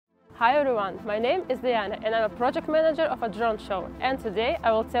Hi everyone, my name is Diana and I'm a project manager of a drone show, and today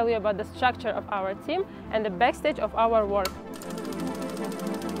I will tell you about the structure of our team and the backstage of our work.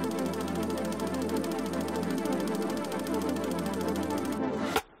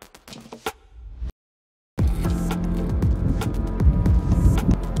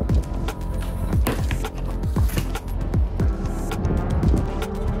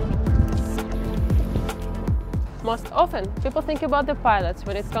 Most often, people think about the pilots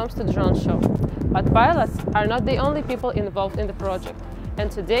when it comes to drone show, but pilots are not the only people involved in the project. And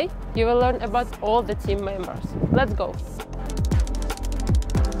today, you will learn about all the team members. Let's go!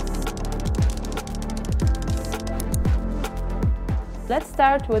 Let's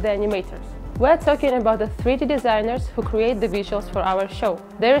start with the animators. We're talking about the 3D designers who create the visuals for our show.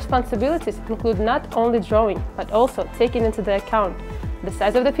 Their responsibilities include not only drawing, but also taking into the account the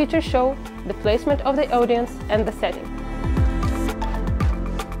size of the future show, the placement of the audience, and the setting.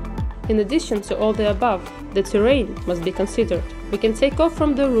 In addition to all the above, the terrain must be considered. We can take off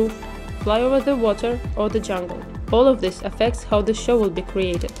from the roof, fly over the water or the jungle. All of this affects how the show will be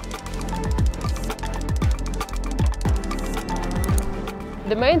created.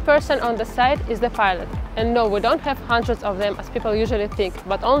 The main person on the site is the pilot. And no, we don't have hundreds of them as people usually think,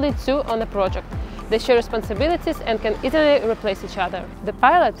 but only 2 on the project. They share responsibilities and can easily replace each other. The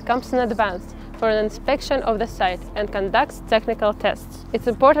pilot comes in advance for an inspection of the site and conducts technical tests. It's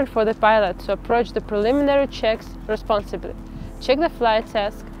important for the pilot to approach the preliminary checks responsibly. Check the flight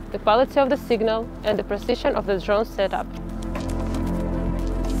task, the quality of the signal, and the precision of the drone setup.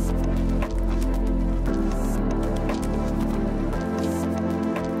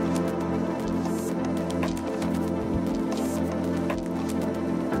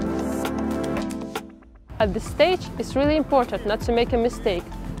 At this stage, it's really important not to make a mistake,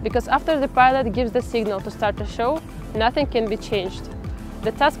 because after the pilot gives the signal to start the show, nothing can be changed.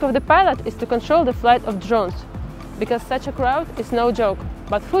 The task of the pilot is to control the flight of drones, because such a crowd is no joke,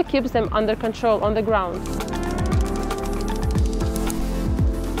 but who keeps them under control on the ground?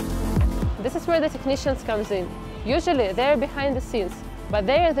 This is where the technicians comes in. Usually they are behind the scenes, but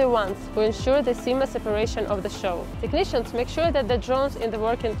they are the ones who ensure the seamless operation of the show. Technicians make sure that the drones in the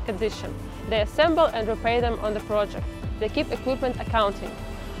working condition. They assemble and repair them on the project. They keep equipment accounting.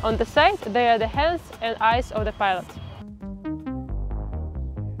 On the site, they are the hands and eyes of the pilot.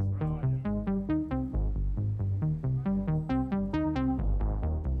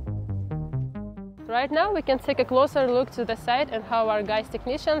 Right now, we can take a closer look to the site and how our guys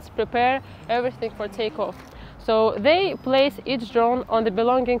technicians prepare everything for takeoff. So they place each drone on the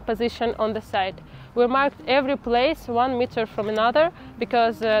belonging position on the site. We marked every place 1 meter from another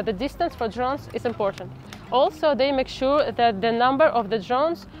because the distance for drones is important. Also, they make sure that the number of the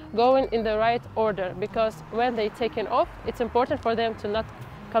drones going in the right order, because when they taken off, it's important for them to not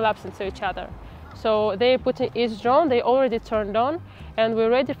collapse into each other. So they put in each drone, they already turned on, and we're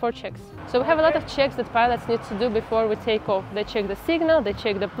ready for checks. So we have a lot of checks that pilots need to do before we take off. They check the signal, they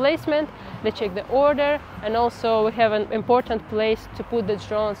check the placement, they check the order, and also we have an important place to put the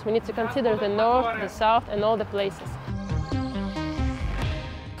drones. We need to consider the north, the south, and all the places.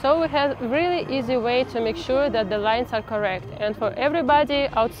 So we have a really easy way to make sure that the lines are correct, and for everybody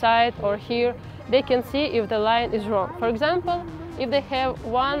outside or here, they can see if the line is wrong. For example, if they have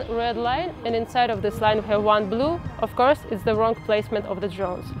 1 red line and inside of this line we have 1 blue, of course it's the wrong placement of the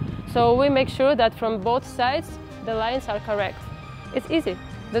drones. So we make sure that from both sides the lines are correct. It's easy.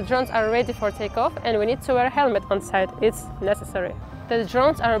 The drones are ready for takeoff and we need to wear a helmet on site. It's necessary. The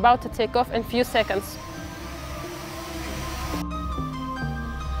drones are about to take off in a few seconds.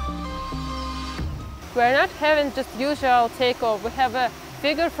 We're not having just usual takeoff. We have a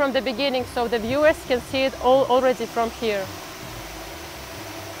figure from the beginning so the viewers can see it all already from here.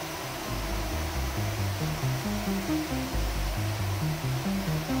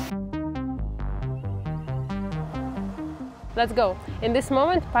 Let's go. In this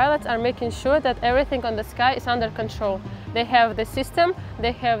moment, pilots are making sure that everything on the sky is under control. They have the system,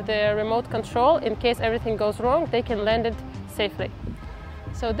 they have the remote control. In case everything goes wrong, they can land it safely.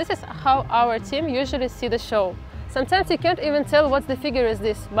 So this is how our team usually see the show. Sometimes you can't even tell what the figure is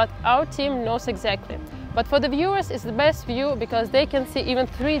this, but our team knows exactly. But for the viewers, it's the best view because they can see even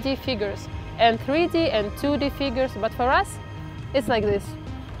 3D figures and 3D and 2D figures, but for us, it's like this.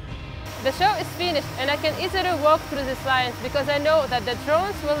 The show is finished and I can easily walk through these lines because I know that the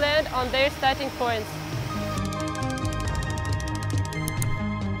drones will land on their starting points.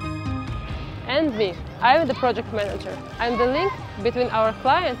 And me, I'm the project manager. I'm the link between our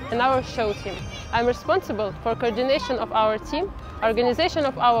client and our show team. I'm responsible for coordination of our team, organization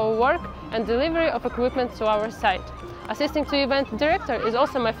of our work and delivery of equipment to our site. Assisting to event director is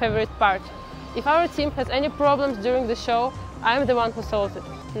also my favorite part. If our team has any problems during the show, I'm the one who solves it.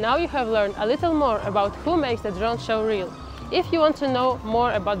 Now you have learned a little more about who makes the drone show real. If you want to know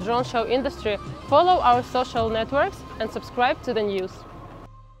more about drone show industry, follow our social networks and subscribe to the news.